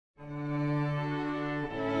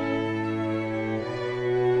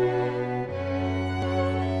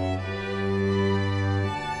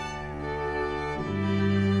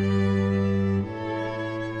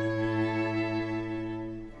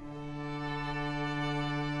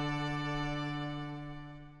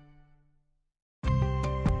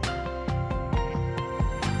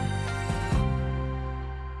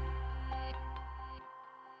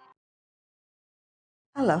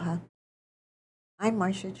Aloha, I'm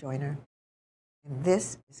Marcia Joyner, and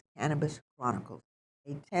this is Cannabis Chronicles,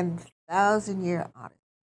 a 10,000-year odyssey.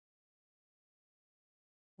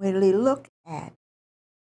 When we look at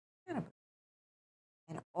cannabis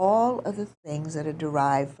and all of the things that are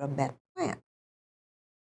derived from that plant,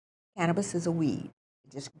 cannabis is a weed.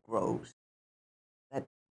 It just grows. But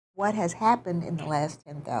what has happened in the last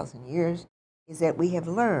 10,000 years is that we have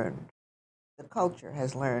learned, the culture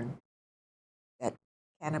has learned, that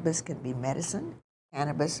cannabis can be medicine,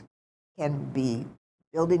 cannabis can be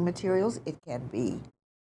building materials, it can be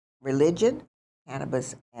religion,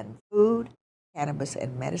 cannabis and food, cannabis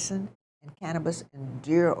and medicine, and cannabis and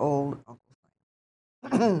dear old Uncle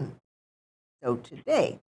Sam. So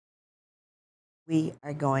today, we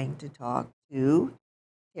are going to talk to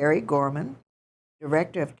Terry Gorman,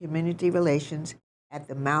 Director of Community Relations at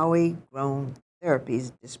the Maui Grown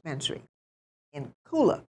Therapies Dispensary in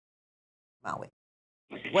Kula, Maui.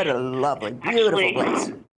 What a lovely, beautiful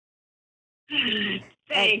place.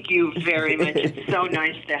 Thank you very much. It's so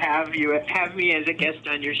nice to have me as a guest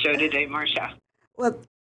on your show today, Marcia. Well,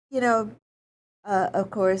 of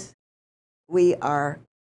course, we are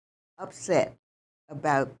upset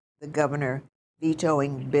about the governor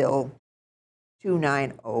vetoing Bill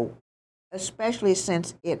 290, especially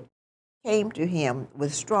since it came to him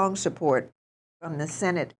with strong support from the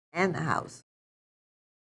Senate and the House.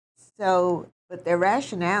 So, but their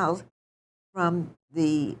rationales from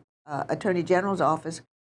the Attorney General's office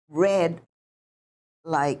read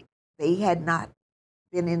like they had not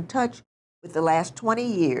been in touch with the last 20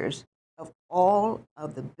 years of all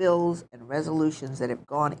of the bills and resolutions that have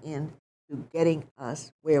gone into getting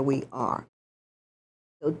us where we are.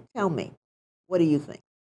 So tell me, what do you think?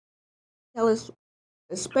 Tell us,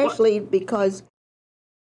 especially because,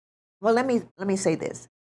 well, let me say this.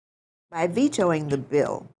 By vetoing the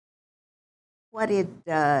bill, what it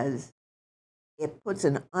does, it puts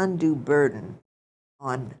an undue burden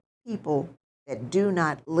on people that do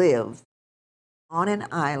not live on an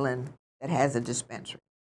island that has a dispensary.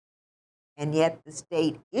 And yet the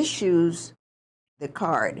state issues the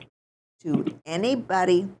card to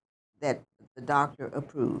anybody that the doctor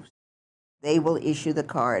approves. They will issue the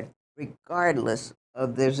card regardless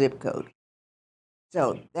of their zip code.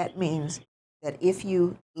 So that means that if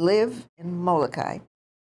you live in Molokai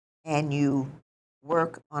and you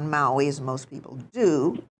work on Maui, as most people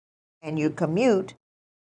do, and you commute,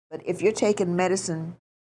 but if you're taking medicine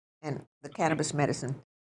and the cannabis medicine,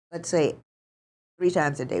 let's say 3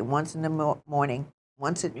 times a day, once in the morning,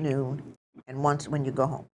 once at noon, and once when you go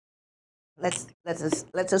home. Let's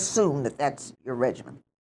assume that that's your regimen.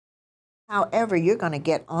 However, you're going to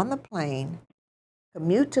get on the plane,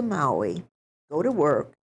 commute to Maui, go to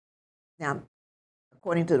work. Now,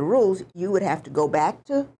 according to the rules, you would have to go back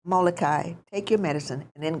to Molokai, take your medicine,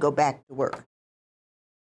 and then go back to work.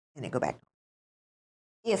 And then go back.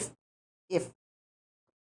 If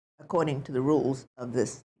according to the rules of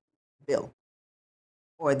this bill,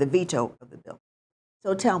 or the veto of the bill.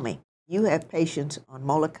 So tell me, you have patients on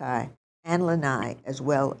Molokai and Lanai as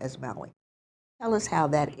well as Maui. Tell us how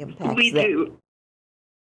that impacts We do.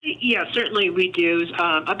 Yeah, certainly we do.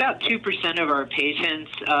 About 2% of our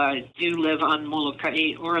patients do live on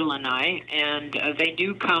Molokai or Lanai, and they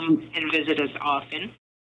do come and visit us often.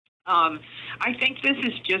 I think this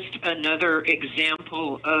is just another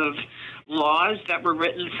example of laws that were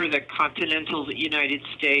written for the continental United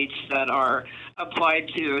States that are applied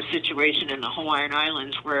to a situation in the Hawaiian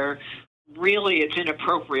Islands where really it's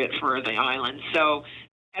inappropriate for the island. So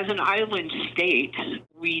as an island state,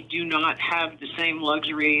 we do not have the same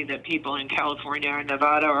luxury that people in California or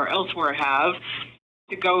Nevada or elsewhere have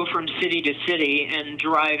to go from city to city and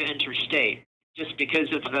drive interstate, just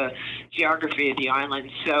because of the geography of the island.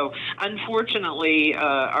 So unfortunately,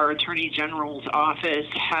 our Attorney General's office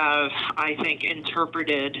have, I think,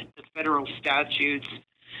 interpreted the federal statutes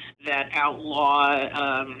that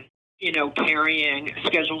outlaw, carrying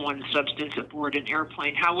Schedule I substance aboard an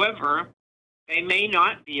airplane. However, they may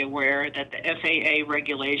not be aware that the FAA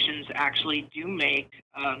regulations actually do make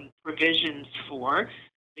provisions for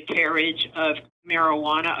the carriage of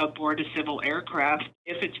marijuana aboard a civil aircraft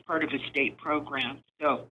if it's part of a state program.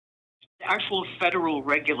 So the actual federal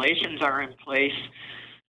regulations are in place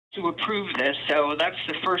to approve this. So that's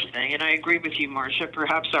the first thing. And I agree with you, Marcia.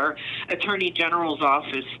 Perhaps our Attorney General's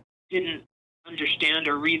office didn't understand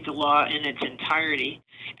or read the law in its entirety.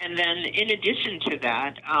 And then in addition to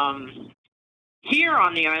that, here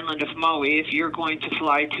on the island of Maui, if you're going to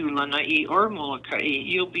fly to Lanai or Molokai,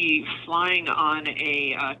 you'll be flying on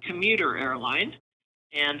a commuter airline.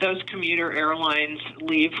 And those commuter airlines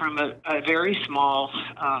leave from a very small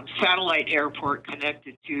satellite airport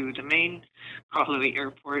connected to the main Kahului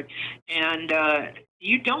airport. And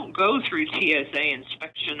you don't go through TSA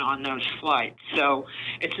inspection on those flights. So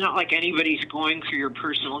it's not like anybody's going through your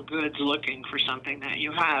personal goods looking for something that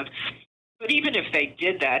you have. But even if they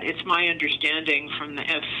did that, it's my understanding from the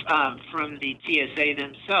TSA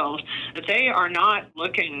themselves that they are not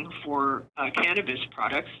looking for cannabis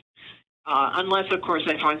products. Unless, of course,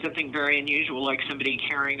 they find something very unusual, like somebody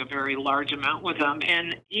carrying a very large amount with them.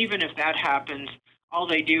 And even if that happens, all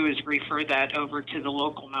they do is refer that over to the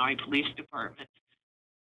local Maui Police Department.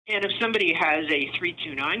 And if somebody has a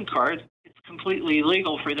 329 card, it's completely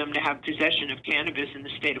legal for them to have possession of cannabis in the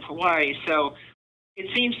state of Hawaii. So it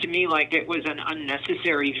seems to me like it was an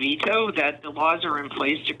unnecessary veto, that the laws are in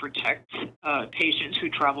place to protect patients who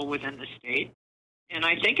travel within the state. And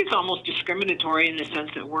I think it's almost discriminatory in the sense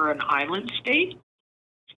that we're an island state.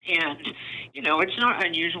 And, you know, it's not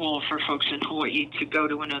unusual for folks in Hawaii to go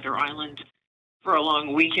to another island for a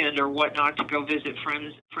long weekend or whatnot to go visit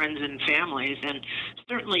friends and families. And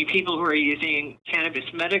certainly people who are using cannabis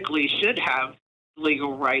medically should have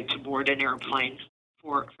legal right to board an airplane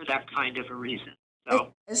for that kind of a reason.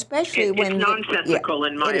 So especially when it's nonsensical,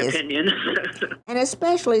 in my opinion. And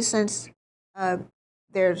especially since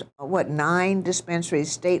there's, 9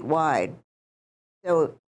 dispensaries statewide.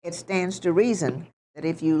 So it stands to reason that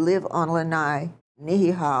if you live on Lanai,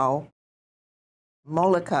 Nihihau,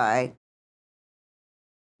 Molokai,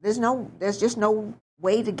 there's just no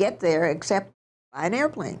way to get there except by an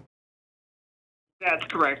airplane. That's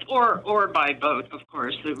correct, or by boat, of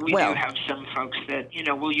course. We do have some folks that, you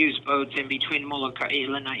know, will use boats in between Molokai,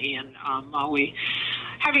 Lanai, and Maui.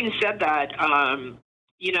 Having said that,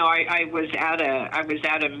 you know, I was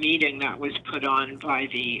at a meeting that was put on by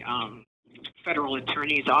the federal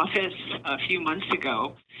attorney's office a few months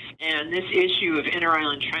ago, and this issue of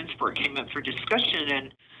inter-island transport came up for discussion.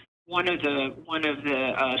 And one of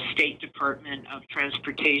the State Department of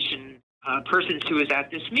Transportation persons who was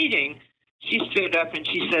at this meeting, she stood up and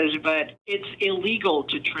she says, "But it's illegal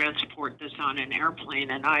to transport this on an airplane."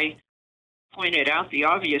 And I pointed out the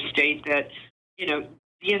obvious state that, you know,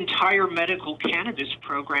 the entire medical cannabis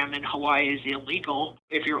program in Hawaii is illegal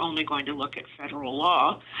if you're only going to look at federal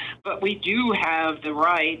law. But we do have the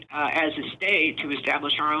right as a state to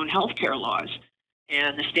establish our own healthcare laws.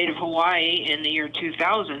 And the state of Hawaii in the year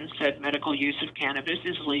 2000 said medical use of cannabis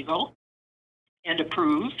is legal and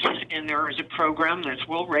approved, and there is a program that's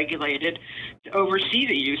well regulated to oversee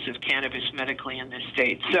the use of cannabis medically in this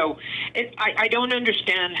state. So I don't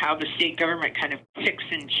understand how the state government kind of picks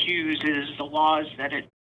and chooses the laws that it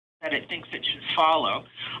thinks it should follow.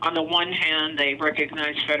 On the one hand, they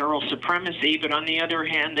recognize federal supremacy, but on the other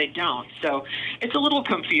hand, they don't. So it's a little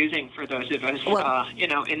confusing for those of us, you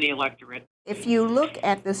know, in the electorate. If you look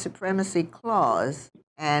at the supremacy clause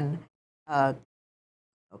and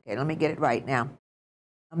okay, let me get it right now.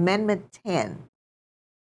 Amendment 10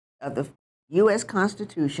 of the U.S.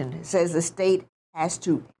 Constitution says the state has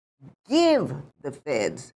to give the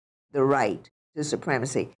feds the right to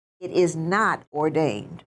supremacy. It is not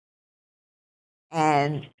ordained.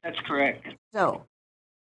 And that's correct. So,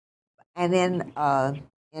 and then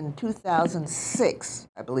in 2006,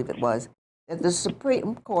 I believe it was, that the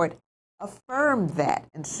Supreme Court affirmed that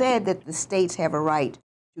and said that the states have a right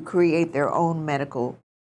to create their own medical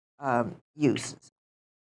uses.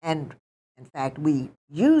 And in fact, we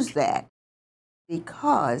use that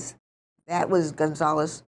because that was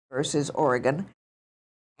Gonzalez versus Oregon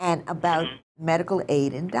and about medical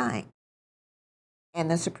aid in dying.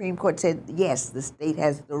 And the Supreme Court said, yes, the state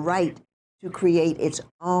has the right to create its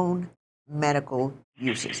own medical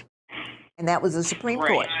uses. And that was the Supreme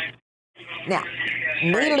Court. Now,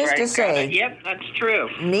 needless to say, yep, that's true.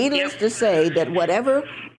 Needless to say that whatever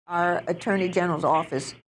our Attorney General's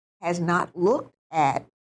office has not looked at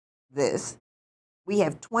this, we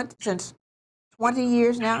have since 20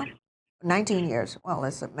 years now, 19 years, well,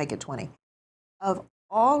 let's make it 20, of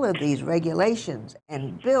all of these regulations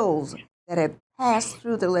and bills that have passed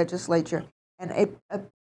through the legislature, and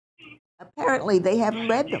apparently they haven't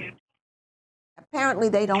read them. Apparently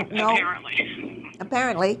they don't know.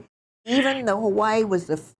 Apparently, even though Hawaii was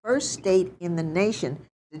the first state in the nation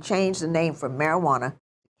to change the name from marijuana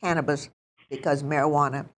to cannabis because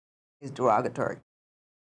marijuana is derogatory.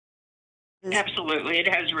 Absolutely, it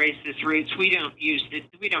has racist roots. We don't use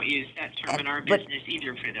that term in our business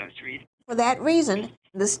either for those reasons. For that reason,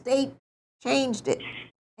 the state changed it,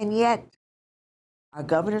 and yet our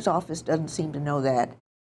governor's office doesn't seem to know that.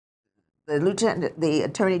 The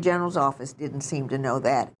Attorney General's office didn't seem to know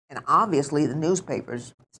that, and obviously the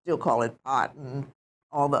newspapers still call it pot and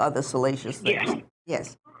all the other salacious things. Yes.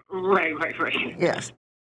 Yes. Right. Yes.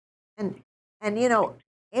 And you know,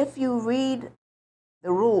 if you read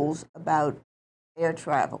the rules about air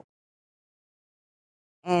travel,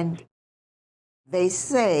 and they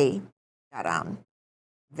say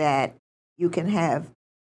that you can have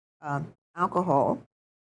alcohol,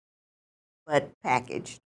 but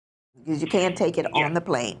packaged, because you can't take it on Yeah. the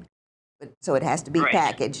plane. But, so it has to be Right.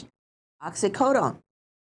 packaged. Oxycodone,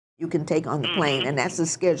 you can take on the plane, and that's a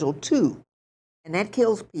Schedule 2, and that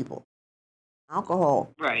kills people.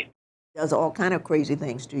 Alcohol Right. does all kind of crazy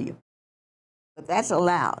things to you, but that's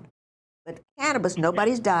allowed. But cannabis,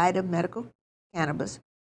 nobody's died of medical cannabis.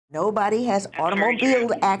 Nobody has That's very true.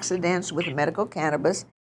 automobile accidents with medical cannabis,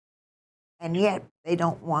 and yet they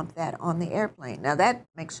don't want that on the airplane. Now that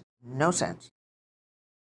makes no sense.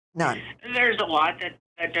 None. There's a lot that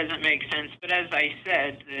doesn't make sense, but as I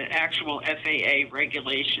said, the actual FAA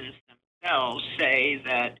regulations themselves say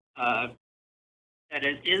that that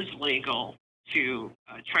it is legal to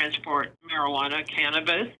transport marijuana,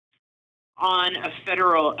 cannabis, on a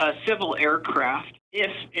federal civil aircraft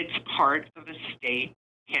if it's part of a state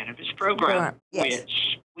cannabis program, Yes.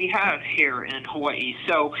 which we have here in Hawaii.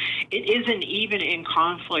 So it isn't even in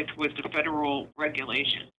conflict with the federal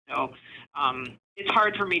regulation. So it's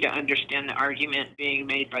hard for me to understand the argument being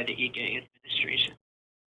made by the weekday administration.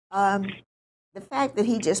 The fact that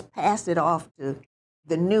he just passed it off to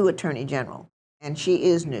the new attorney general, and she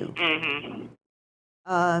is new.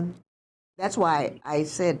 That's why I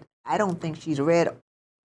said I don't think she's read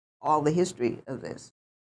all the history of this.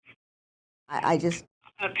 I just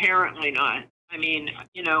apparently not. I mean,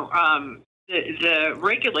 you know, the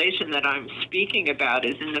regulation that I'm speaking about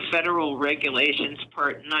is in the federal regulations,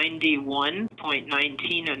 part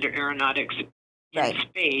 91.19 under aeronautics in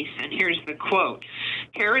space. And here's the quote: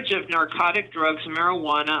 carriage of narcotic drugs,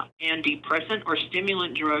 marijuana, and depressant or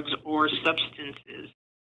stimulant drugs or substances,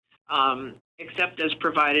 except as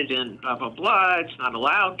provided in blah, blah, blah, it's not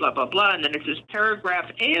allowed, blah, blah, blah. And then it says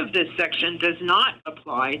paragraph A of this section does not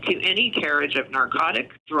apply to any carriage of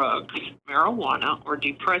narcotic drugs, marijuana, or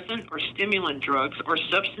depressant or stimulant drugs or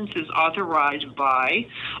substances authorized by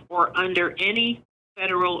or under any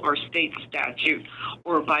federal or state statute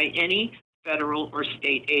or by any federal or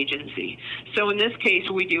state agency. So in this case,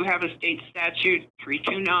 we do have a state statute,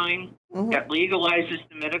 329, that legalizes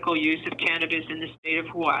the medical use of cannabis in the state of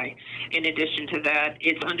Hawaii. In addition to that,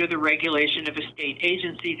 it's under the regulation of a state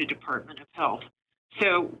agency, the Department of Health.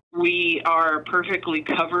 So we are perfectly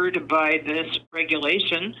covered by this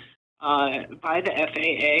regulation by the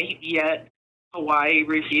FAA, yet Hawaii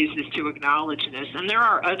refuses to acknowledge this. And there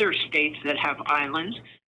are other states that have islands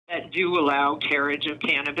that do allow carriage of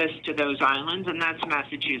cannabis to those islands, and that's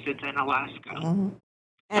Massachusetts and Alaska.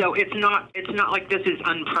 So it's not like this is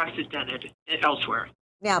unprecedented elsewhere.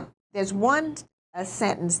 Now, there's one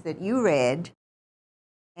sentence that you read,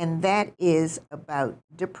 and that is about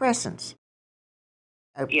depressants.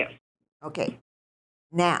 Yes. Okay.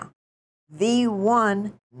 Now, the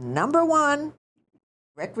number one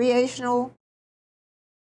recreational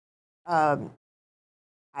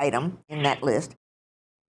item in that list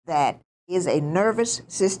that is a nervous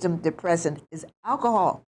system depressant is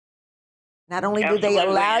alcohol. Not only do they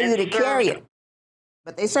allow you to carry it,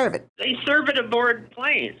 but they serve it. They serve it aboard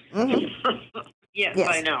planes. Yes,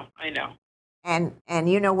 I know. And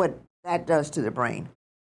you know what that does to the brain.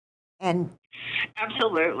 And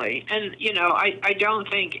absolutely. And, you know, I don't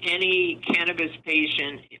think any cannabis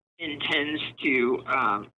patient intends to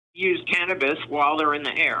use cannabis while they're in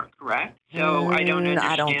the air, correct? So I don't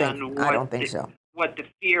understand I don't think so. What the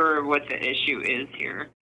fear or what the issue is here.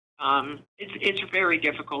 It's very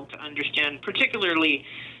difficult to understand, particularly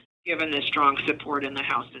given the strong support in the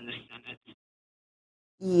House and the Senate.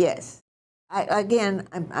 Yes.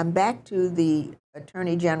 I'm back to the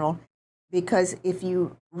Attorney General, because if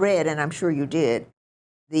you read, and I'm sure you did,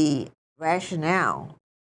 the rationale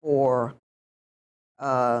for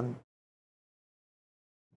the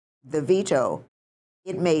veto,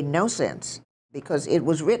 it made no sense, because it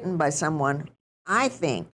was written by someone, I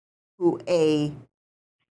think, who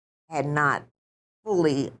had not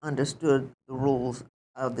fully understood the rules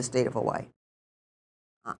of the state of Hawaii,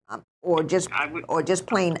 or just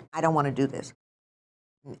plain, I don't want to do this.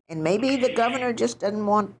 And maybe the governor just doesn't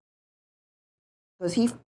want, because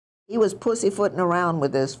he was pussyfooting around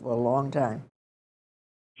with this for a long time.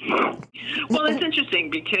 Well, it's interesting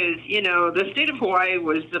because, you know, the state of Hawaii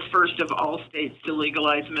was the first of all states to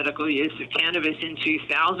legalize medical use of cannabis in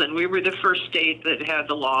 2000. We were the first state that had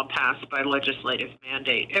the law passed by legislative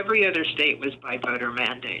mandate. Every other state was by voter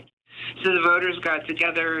mandate. So the voters got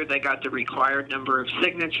together, they got the required number of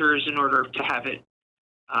signatures in order to have it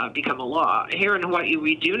become a law. Here in Hawaii,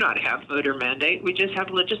 we do not have voter mandate. We just have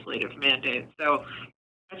legislative mandate. So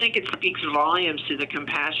I think it speaks volumes to the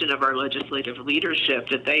compassion of our legislative leadership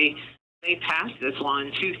that they passed this law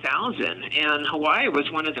in 2000, and Hawaii was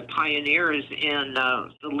one of the pioneers in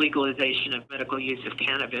the legalization of medical use of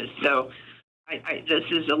cannabis. So this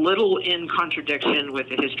is a little in contradiction with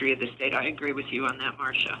the history of the state. I agree with you on that,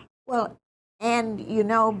 Marcia. Well, and you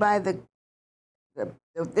know, by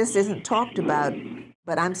this isn't talked about,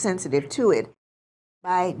 but I'm sensitive to it.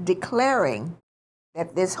 By declaring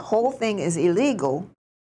that this whole thing is illegal,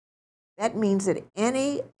 that means that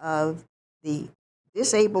any of the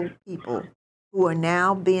disabled people who are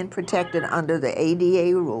now being protected under the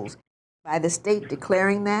ADA rules, by the state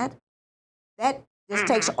declaring that just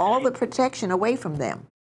takes all the protection away from them.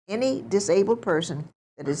 Any disabled person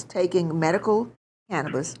that is taking medical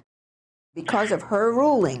cannabis, because of her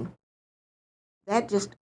ruling, that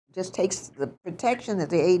just takes the protection that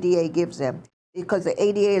the ADA gives them, because the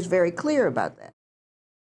ADA is very clear about that.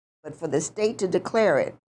 But for the state to declare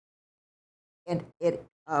it, and it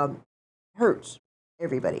hurts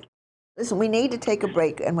everybody. Listen, we need to take a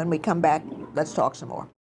break, and when we come back, let's talk some more.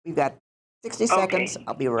 We've got 60 seconds.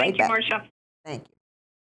 I'll be right back. Thank you, Marcia. Thank you.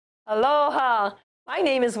 Aloha. My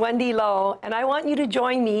name is Wendy Lowe, and I want you to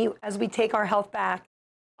join me as we take our health back.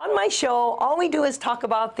 On my show, all we do is talk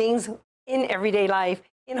about things in everyday life,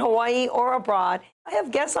 in Hawaii or abroad. I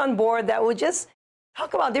have guests on board that will just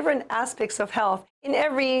talk about different aspects of health in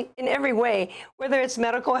every way, whether it's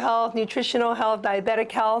medical health, nutritional health,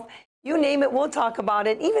 diabetic health, you name it, we'll talk about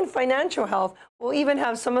it. Even financial health. We'll even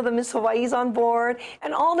have some of the Miss Hawaii's on board,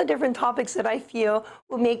 and all the different topics that I feel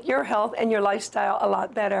will make your health and your lifestyle a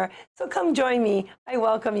lot better. So come join me. I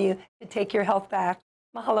welcome you to take your health back.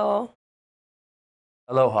 Mahalo.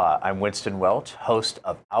 Aloha, I'm Winston Welch, host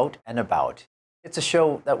of Out and About. It's a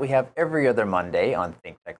show that we have every other Monday on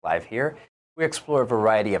ThinkTech Live here. We explore a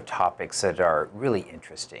variety of topics that are really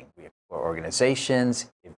interesting. We explore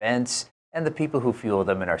organizations, events, and the people who fuel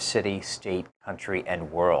them in our city, state, country,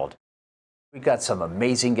 and world. We've got some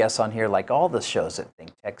amazing guests on here, like all the shows at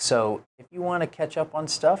ThinkTech. So if you want to catch up on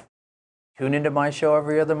stuff, tune into my show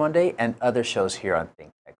every other Monday and other shows here on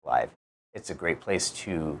ThinkTech Live. It's a great place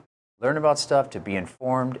to learn about stuff, to be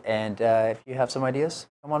informed, and if you have some ideas,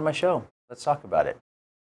 come on my show. Let's talk about it.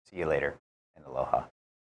 See you later, and aloha.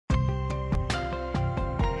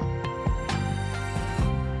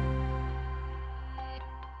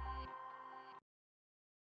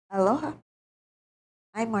 Aloha.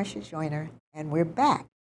 I'm Marcia Joyner, and we're back.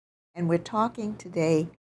 And we're talking today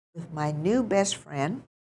with my new best friend,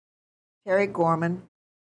 Terry Gorman,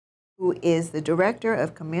 who is the Director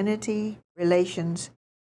of Community Relations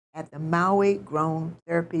at the Maui Grown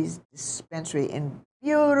Therapies Dispensary in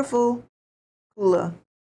beautiful Kula,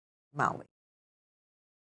 Maui.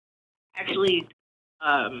 Actually,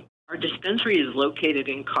 our dispensary is located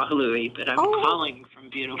in Kahului, but I'm calling from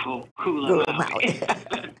beautiful Kula, Maui.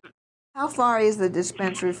 How far is the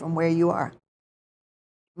dispensary from where you are?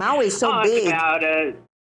 Maui's so big.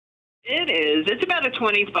 It's about a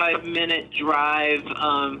 25-minute drive.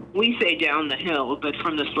 We say down the hill, but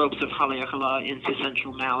from the slopes of Haleakala into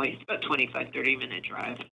central Maui, it's about 25, 30-minute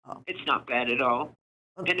drive. Oh. It's not bad at all.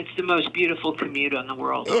 Okay. And it's the most beautiful commute on the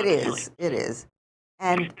world. It is. It is.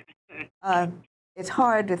 And it's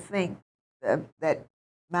hard to think that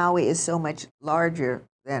Maui is so much larger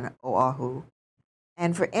than Oahu.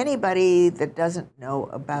 And for anybody that doesn't know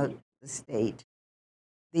about the state,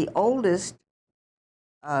 the oldest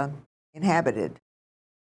inhabited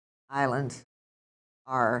islands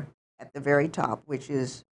are at the very top, which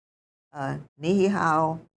is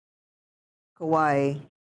Niihau, Kauai,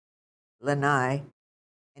 Lanai,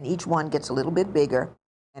 and each one gets a little bit bigger.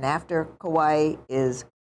 And after Kauai is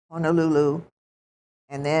Honolulu,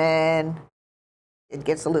 and then it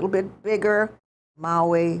gets a little bit bigger,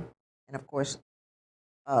 Maui, and of course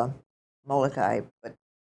Molokai, but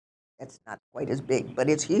that's not quite as big, but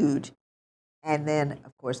it's huge. And then,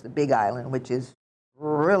 of course, the Big Island, which is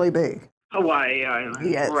really big. Hawaii Island,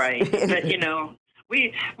 yes. Right. But, you know,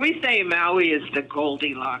 we say Maui is the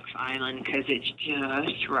Goldilocks Island because it's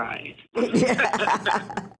just right.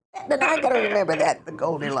 Then I got to remember that, the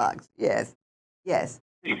Goldilocks. Yes, yes.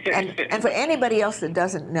 And for anybody else that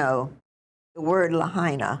doesn't know, the word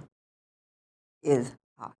lahaina is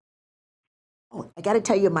hot. Oh, I got to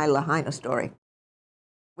tell you my lahaina story,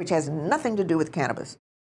 which has nothing to do with cannabis.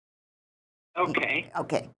 Okay.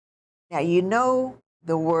 Okay. Now, you know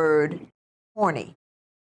the word horny,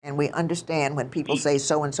 and we understand when people say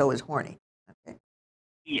so-and-so is horny. Okay.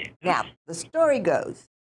 Yeah. Now, the story goes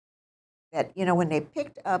that, you know, when they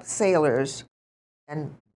picked up sailors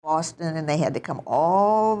and Boston, and they had to come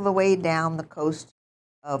all the way down the coast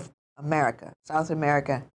of America, South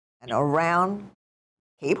America, and around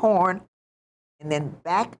Cape Horn, and then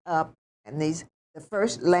back up. And the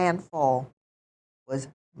first landfall was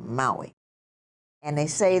Maui. And they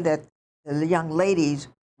say that the young ladies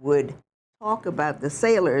would talk about the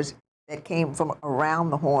sailors that came from around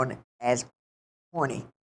the Horn as horny.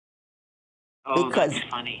 Oh, because that's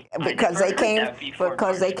funny. because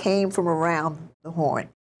they came from around the Horn,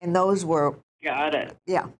 and those were Got it.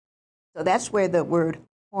 yeah. So that's where the word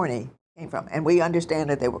horny came from, and we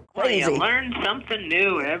understand that they were crazy. Well, you learn something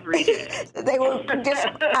new every day. They were just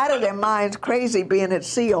out of their minds, crazy, being at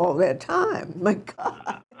sea all that time. My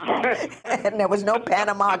God. And there was no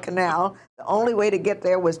Panama Canal. The only way to get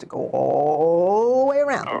there was to go all the way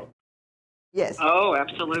around. Oh. Yes. Oh,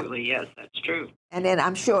 absolutely. Yes, that's true. And then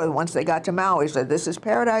I'm sure once they got to Maui, said, "This is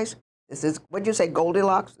paradise. This is, what'd you say,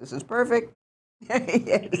 Goldilocks? This is perfect."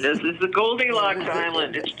 Yes. This is the Goldilocks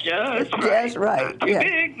Island. It's just right. Just right. Not too Yeah.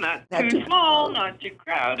 big, not Not too too small, cold. not too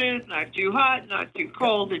crowded, not too hot, not too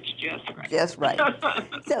cold. It's just right. Just right.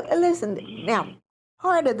 So listen, now,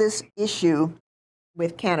 part of this issue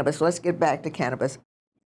with cannabis, let's get back to cannabis.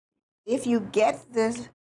 If you get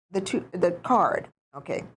the card,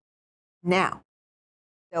 okay, now,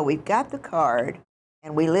 so we've got the card,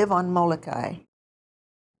 and we live on Molokai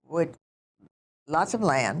with lots of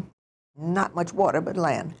land, not much water, but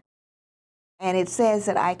land. And it says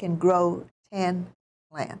that I can grow 10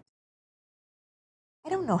 plants. I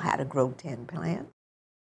don't know how to grow 10 plants.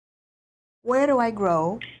 Where do I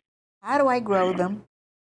grow? How do I grow them?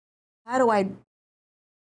 How do I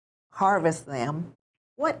harvest them?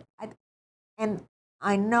 And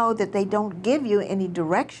I know that they don't give you any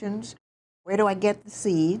directions. Where do I get the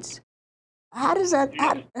seeds? How does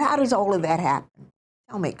all of that happen?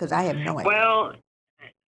 Tell me, because I have no idea. Well,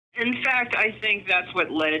 in fact, I think that's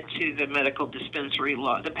what led to the medical dispensary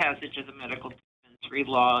law, the passage of the medical dispensary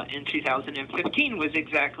law in 2015 was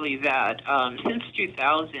exactly that. Since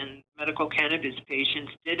 2000, medical cannabis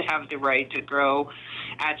patients did have the right to grow.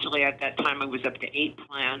 Actually, at that time, it was up to 8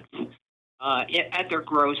 plants at their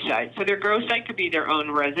grow site. So their grow site could be their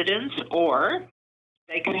own residence, or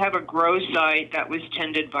they could have a grow site that was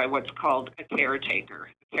tended by what's called a caretaker,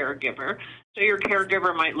 a caregiver. So your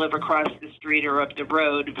caregiver might live across the street or up the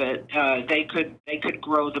road, but they could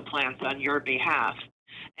grow the plants on your behalf.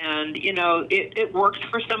 And, you know, it worked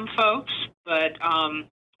for some folks, but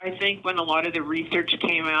I think when a lot of the research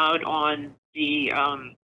came out on the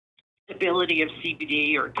ability of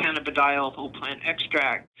CBD or cannabidiol whole plant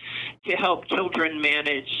extract to help children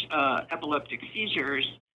manage epileptic seizures,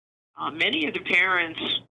 many of the parents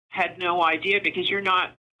had no idea, because you're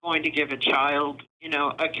not going to give a child, you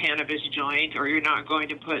know, a cannabis joint, or you're not going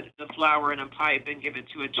to put the flower in a pipe and give it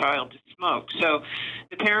to a child to smoke. So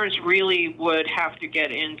the parents really would have to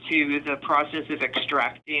get into the process of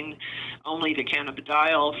extracting only the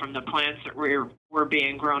cannabidiol from the plants that were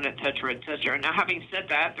being grown, et cetera, et cetera. Now, having said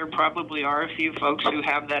that, there probably are a few folks who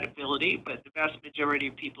have that ability, but the vast majority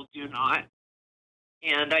of people do not.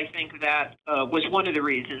 And I think that was one of the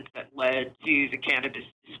reasons that led to the cannabis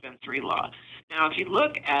dispensary law. Now, if you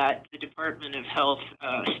look at the Department of Health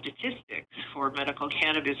statistics for medical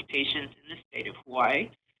cannabis patients in the state of Hawaii,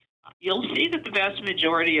 you'll see that the vast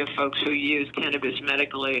majority of folks who use cannabis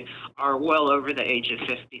medically are well over the age of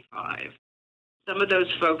 55. Some of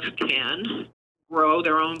those folks can grow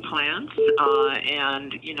their own plants,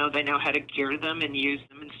 and, you know, they know how to cure them and use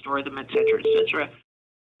them and store them, et cetera, et cetera.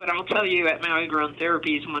 But I'll tell you, at Maui Grown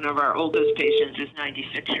Therapies, one of our oldest patients is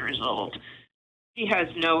 96 years old. He has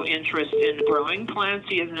no interest in growing plants.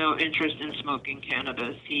 He has no interest in smoking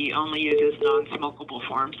cannabis. He only uses non-smokable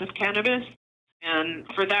forms of cannabis. And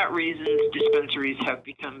for that reason, dispensaries have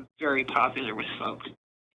become very popular with folks.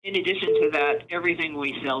 In addition to that, everything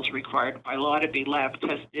we sell is required by law to be lab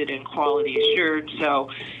tested and quality assured. So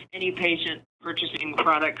any patient purchasing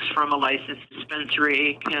products from a licensed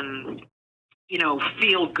dispensary can, you know,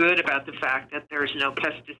 feel good about the fact that there's no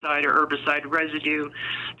pesticide or herbicide residue,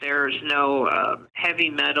 there's no heavy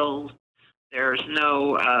metals, there's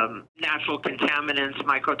no natural contaminants,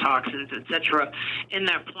 mycotoxins, et cetera, in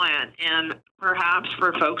that plant. And perhaps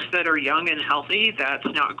for folks that are young and healthy, that's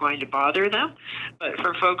not going to bother them. But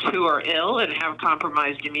for folks who are ill and have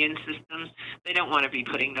compromised immune systems, they don't want to be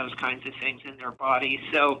putting those kinds of things in their body.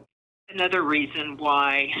 So another reason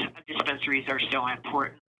why dispensaries are so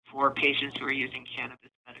important for patients who are using cannabis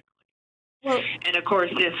medically. Well, and of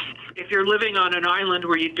course, if you're living on an island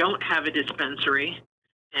where you don't have a dispensary,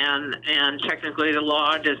 and technically the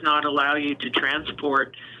law does not allow you to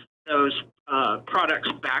transport those products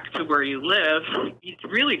back to where you live, you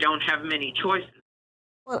really don't have many choices.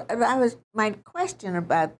 Well, my question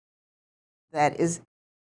about that is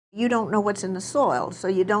you don't know what's in the soil, so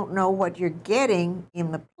you don't know what you're getting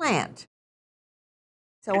in the plant.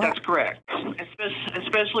 So That's correct.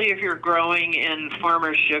 Especially if you're growing in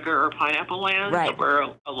farmer sugar or pineapple lands, right. where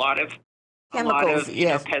a lot of Chemicals,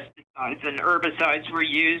 yes. pesticides and herbicides were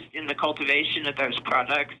used in the cultivation of those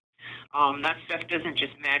products. That stuff doesn't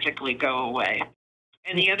just magically go away.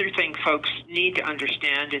 And the other thing folks need to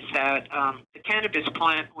understand is that the cannabis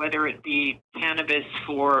plant, whether it be cannabis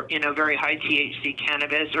for very high THC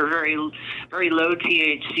cannabis or very low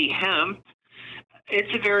THC hemp,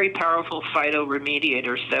 it's a very powerful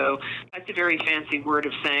phytoremediator. So that's a very fancy word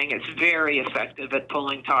of saying it's very effective at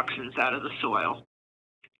pulling toxins out of the soil.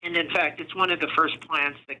 And in fact, it's one of the first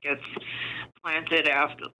plants that gets planted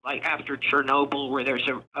after Chernobyl, where there's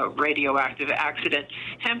a radioactive accident.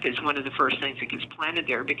 Hemp is one of the first things that gets planted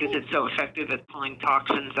there because it's so effective at pulling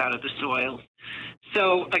toxins out of the soil.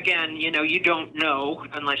 So again, you don't know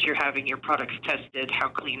unless you're having your products tested how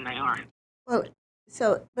clean they are. Well,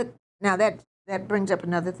 but now that brings up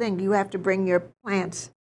another thing. You have to bring your plants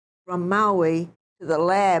from Maui to the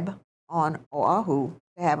lab on Oahu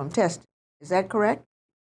to have them tested. Is that correct?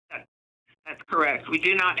 That's correct. We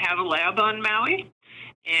do not have a lab on Maui,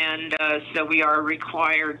 and so we are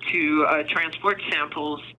required to transport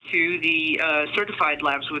samples to the certified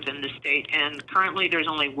labs within the state. And currently there's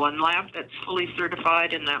only one lab that's fully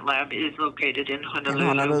certified, and that lab is located in Honolulu.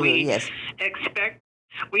 In Honolulu, yes.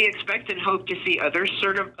 We expect and hope to see other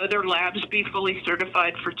labs be fully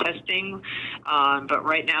certified for testing, but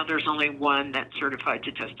right now there's only one that's certified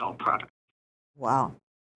to test all products. Wow.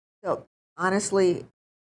 So honestly,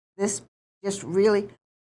 this just really,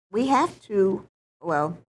 we have to,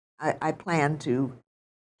 well, I plan to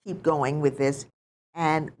keep going with this,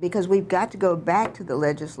 and because we've got to go back to the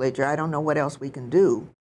legislature, I don't know what else we can do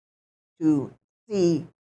to see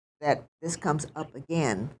that this comes up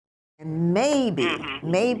again. And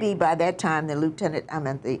maybe by that time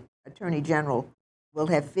the Attorney General will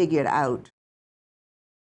have figured out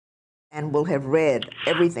and will have read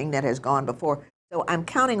everything that has gone before. So I'm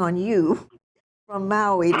counting on you from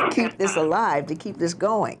Maui to keep this alive, to keep this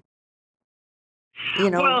going.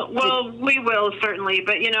 Well, we will certainly,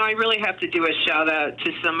 but I really have to do a shout out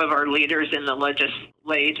to some of our leaders in the legislature.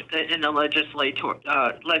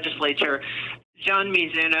 John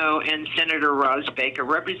Mizuno and Senator Roz Baker,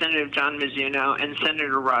 Representative John Mizuno and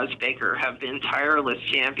Senator Roz Baker have been tireless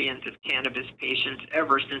champions of cannabis patients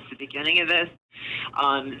ever since the beginning of this.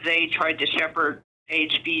 They tried to shepherd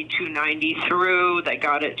HB 290 through. They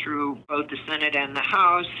got it through both the Senate and the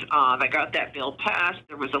House. They got that bill passed.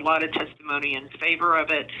 There was a lot of testimony in favor of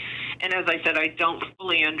it. And as I said, I don't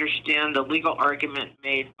fully understand the legal argument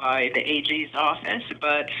made by the AG's office,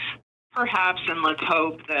 but perhaps, and let's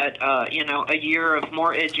hope that, a year of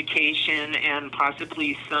more education and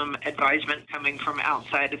possibly some advisement coming from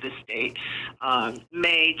outside of the state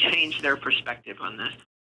may change their perspective on this.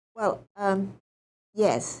 Well,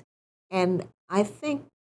 yes. And I think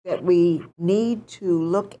that we need to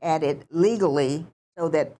look at it legally so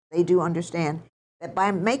that they do understand that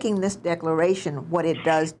by making this declaration, what it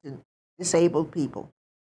does to disabled people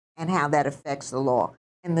and how that affects the law.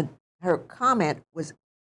 And her comment was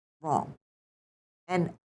wrong,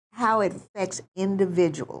 and how it affects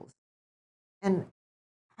individuals. And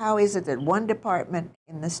how is it that one department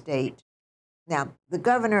in the state, now the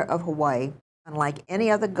governor of Hawaii, unlike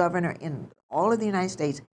any other governor in all of the United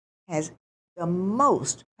States, has the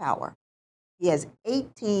most power. He has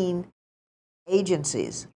 18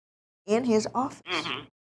 agencies in his office.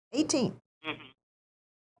 18.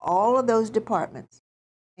 All of those departments.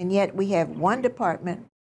 And yet we have one department,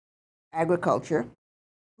 agriculture,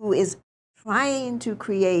 who is trying to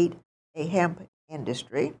create a hemp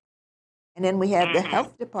industry. And then we have the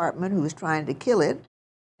health department who is trying to kill it.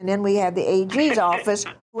 And then we have the AG's office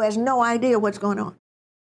who has no idea what's going on.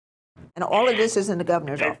 And all of this is in the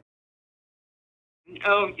governor's office.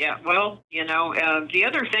 Oh, yeah. Well, the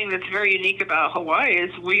other thing that's very unique about Hawaii is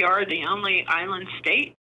we are the only island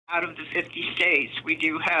state out of the 50 states. We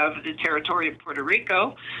do have the territory of Puerto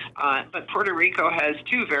Rico, but Puerto Rico has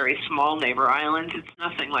two very small neighbor islands. It's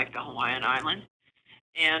nothing like the Hawaiian Islands.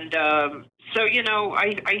 And so,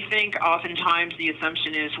 I think oftentimes the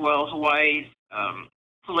assumption is, well, Hawaii's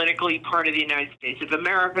politically part of the United States of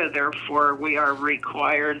America, therefore we are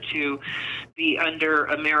required to be under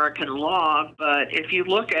American law. But if you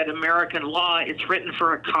look at American law, it's written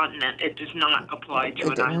for a continent. It does not apply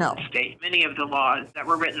to an island state. Many of the laws that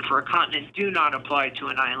were written for a continent do not apply to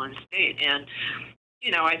an island state. And,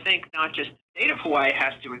 I think not just the state of Hawaii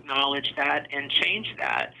has to acknowledge that and change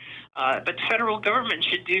that, but the federal government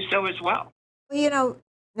should do so as well. Well,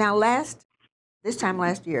 Now, this time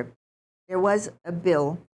last year, there was a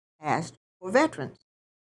bill passed for veterans,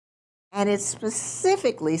 and it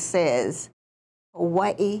specifically says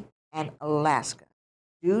Hawaii and Alaska,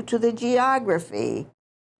 due to the geography,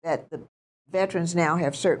 that the veterans now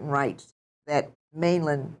have certain rights that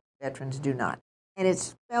mainland veterans do not. And it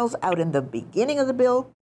spells out in the beginning of the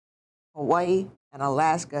bill, Hawaii and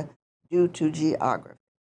Alaska, due to geography.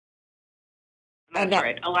 That's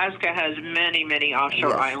right. Alaska has many, many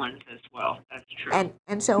offshore islands as well. That's true.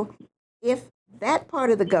 And so if that part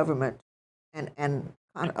of the government, and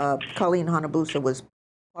Colleen Hanabusa was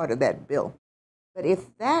part of that bill, but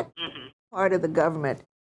if that part of the government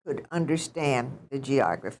could understand the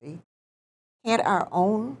geography, can't our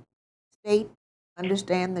own state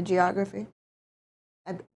understand the geography?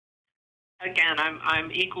 Again,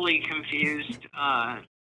 I'm equally confused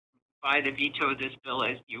by the veto of this bill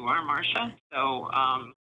as you are, Marcia. So,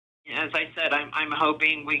 as I said, I'm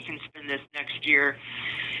hoping we can spend this next year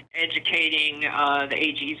educating the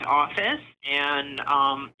AG's office and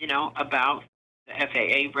about the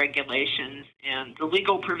FAA regulations and the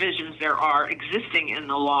legal provisions there are existing in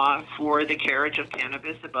the law for the carriage of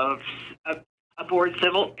cannabis aboard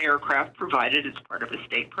civil aircraft, provided it's part of a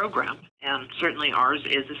state program. And certainly ours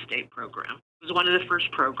is a state program. It was one of the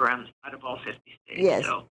first programs out of all 50 states. Yes.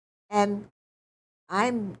 So. And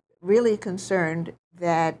I'm really concerned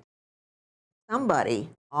that somebody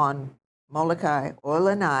on Molokai or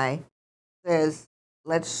Lanai says,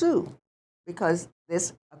 let's sue, because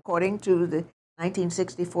this, according to the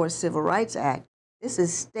 1964 Civil Rights Act, this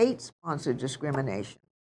is state-sponsored discrimination.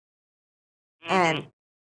 And,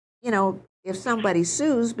 if somebody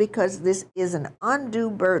sues because this is an undue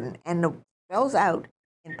burden, and it spells out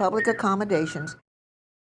in public accommodations,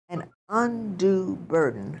 an undue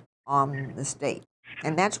burden on the state.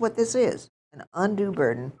 And that's what this is, an undue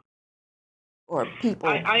burden or people.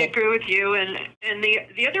 I agree with you. And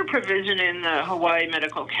the other provision in the Hawaii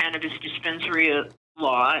medical cannabis dispensary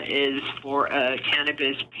law is for a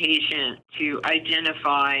cannabis patient to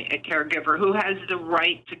identify a caregiver who has the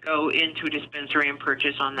right to go into a dispensary and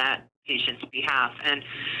purchase on that patient's behalf. And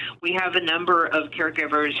we have a number of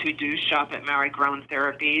caregivers who do shop at Maui Grown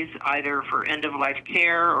Therapies, either for end-of-life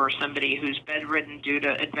care or somebody who's bedridden due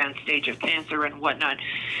to advanced stage of cancer and whatnot.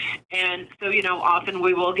 And so, often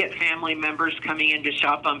we will get family members coming in to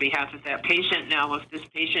shop on behalf of that patient. Now, if this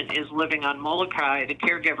patient is living on Molokai, the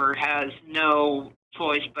caregiver has no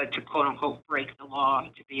choice but to, quote-unquote, break the law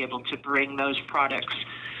to be able to bring those products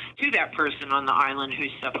to that person on the island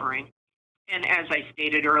who's suffering. And as I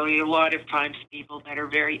stated earlier, a lot of times people that are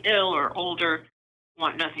very ill or older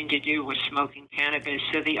want nothing to do with smoking cannabis.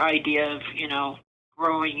 So the idea of,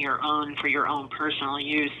 growing your own for your own personal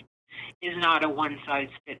use is not a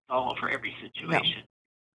one-size-fits-all for every situation.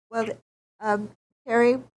 No. Well,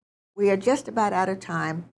 Terry, we are just about out of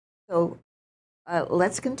time, so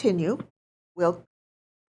let's continue. We'll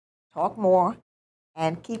talk more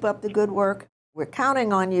and keep up the good work. We're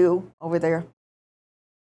counting on you over there.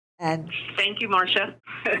 And thank you, Marcia.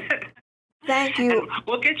 Thank you. And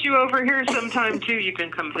we'll get you over here sometime, too. You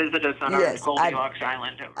can come visit us on our Goldilocks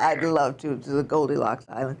Island over I'd here. love to the Goldilocks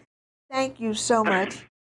Island. Thank you so much,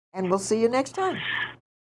 and we'll see you next time.